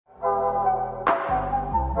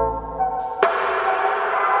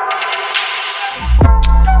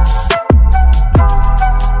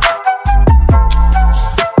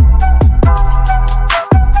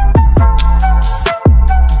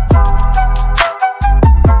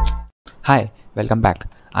Hi, welcome back.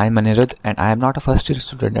 I am Aniruddh and I am not a first year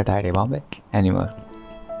student at IIT Bombay anymore.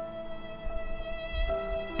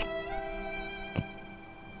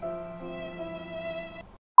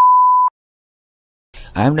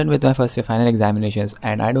 I am done with my first year final examinations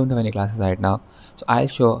and I don't have any classes right now. So I'll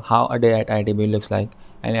show how a day at IITB looks like,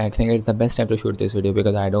 and I think it's the best time to shoot this video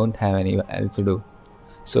because I don't have any else to do.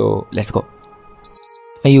 So let's go.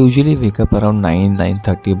 I usually wake up around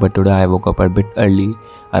 9:30, but today I woke up a bit early,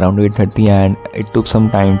 around 8:30, and it took some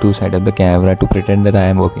time to set up the camera to pretend that I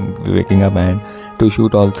am waking up and to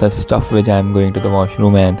shoot all such stuff which I am going to the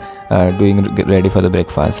washroom and get ready for the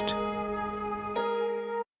breakfast.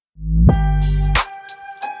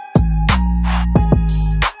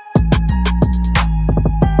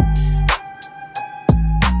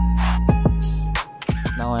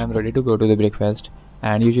 Now I am ready to go to the breakfast,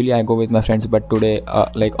 and usually I go with my friends, but today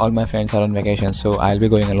like all my friends are on vacation, so I'll be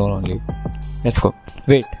going alone only. Let's go.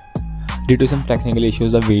 Wait, due to some technical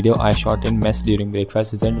issues, the video I shot in mess during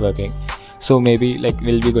breakfast isn't working, so maybe like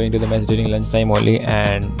we'll be going to the mess during lunchtime only.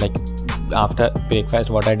 And like after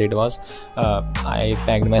breakfast what I did was I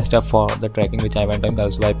packed my stuff for the trekking which I went on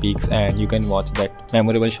Kalswai Peaks, and you can watch that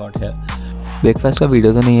memorable shot here. Breakfast का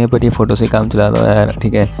video तो नहीं है, but ये photo से काम चला दो यार,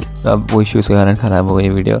 ठीक है। तो अब वो इश्यूज़ के कारण ख़राब हो गई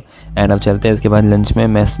वीडियो, एंड अब चलते हैं इसके बाद लंच में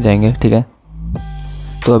मेस जाएंगे, ठीक है।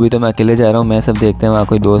 तो अभी तो मैं अकेले जा रहा हूँ, मैं सब देखते हैं वहाँ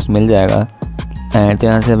कोई दोस्त मिल जाएगा। एंड तो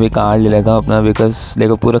यहाँ से अभी कार्ड ले लेता हूँ अपना, बिकॉज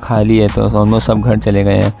देखो पूरा खाली है, तो ऑलमोस्ट सब घर चले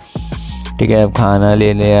गए हैं, ठीक है। अब खाना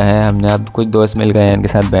ले लिया है हमने, अब कुछ दोस्त मिल गए हैं, इनके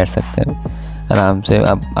साथ बैठ सकते हैं आराम से।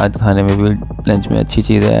 अब आज खाने में भी लंच में अच्छी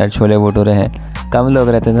चीज़ है यार, छोले भटूरे हैं। कम लोग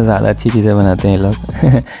रहते हैं तो ज़्यादा अच्छी चीज़ें बनाते हैं लोग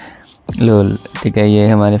लोल, ठीक है। ये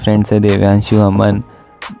हमारे फ्रेंड्स हैं, देव्यांशु, अमन,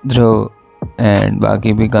 ध्रुव एंड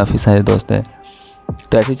बाकी भी काफ़ी सारे दोस्त हैं।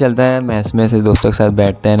 तो ऐसे ही चलता है, मैस में से दोस्तों के साथ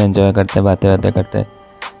बैठते हैं, एंजॉय करते हैं, बातें करते हैं,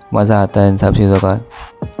 मज़ा आता है इन सब चीज़ों का।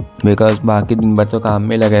 बिकॉज बाकी दिन भर तो काम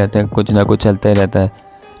में लगे रहते हैं, कुछ ना कुछ चलता ही रहता है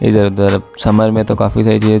इधर उधर। समर में तो काफ़ी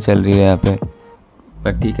सारी चीज़ें चल रही है यहाँ पे,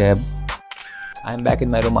 बट ठीक है। I am back in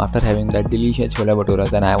my room after having that delicious chola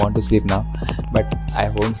bhaturas, and I want to sleep now, but I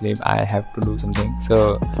won't sleep. I have to do something. So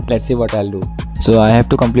let's see what I'll do. So I have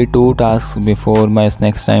to complete 2 tasks before my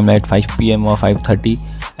next time at 5 PM or 5:30,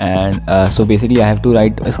 and so basically I have to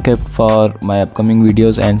write a script for my upcoming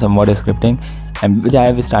videos and somewhat scripting, and which I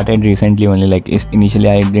have started recently only. Like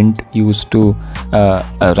initially I didn't used to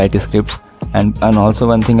write scripts. And also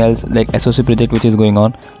one thing else, like SOC project which is going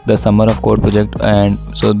on, the Summer of Code project, and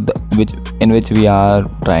so in which we are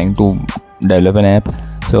trying to develop an app.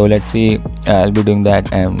 So let's see, I'll be doing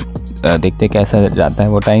that, and देखते कैसा जाता है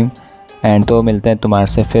वो time. And तो मिलते हैं तुम्हारे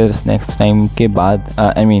से फिर नेक्स्ट टाइम के बाद,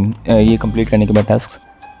 I mean ये कंप्लीट करने के बाद task.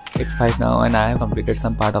 It's 5 now and I have completed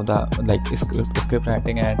some part of the like script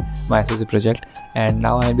writing and my SOC project, and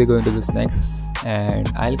now I'll be going to the snacks,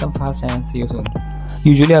 and I'll come fast and see you soon.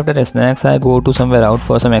 Usually after snacks I go to somewhere out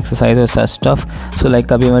for some exercise or such stuff. So like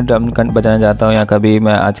कभी मैं drum बजाने जाता हूँ, या कभी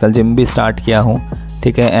मैं आजकल gym भी स्टार्ट किया हूँ,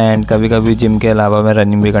 ठीक है। एंड कभी कभी जिम के अलावा मैं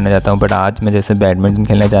रनिंग भी करने जाता हूँ। बट आज मैं जैसे बैडमिंटन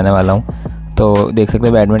खेलने जाने वाला हूँ, तो देख सकते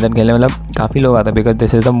हैं बैडमिंटन खेलने मतलब काफ़ी लोग आते हैं, because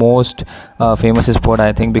this is the most famous sport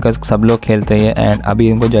I think, because सब लोग खेलते ही हैं। एंड अभी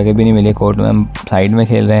इनको जगह भी नहीं मिली कोर्ट में, हम साइड में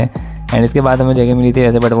खेल रहे हैं। एंड इसके बाद हमें जगह मिली थी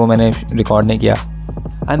ऐसे, बट वो मैंने रिकॉर्ड नहीं किया।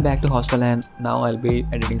 I'm back to hostel and now I'll be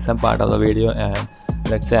editing some part of the video,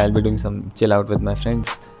 and let's say I'll be doing some chill out with my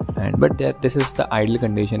friends. And but this is the ideal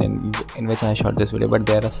condition in which I shot this video, but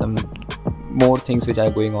there are some more things which are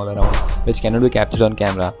going all around which cannot be captured on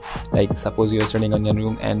camera. Like suppose you're sitting in your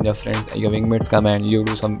room and your friends, your wingmates come and you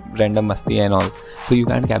do some random masti and all, so you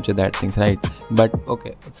can't capture that things, right? But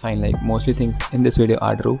okay, it's fine. Like mostly things in this video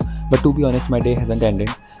are true, but to be honest my day hasn't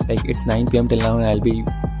ended. Like it's 9 PM till now, and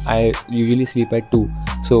I usually sleep at 2,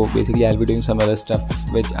 so basically I'll be doing some other stuff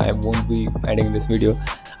which I won't be adding in this video.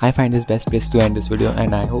 I find this best place to end this video,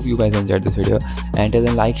 and I hope you guys enjoyed this video. And till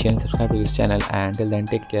then, like, share and subscribe to this channel, and till then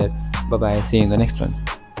take care, bye bye, see you in the next one.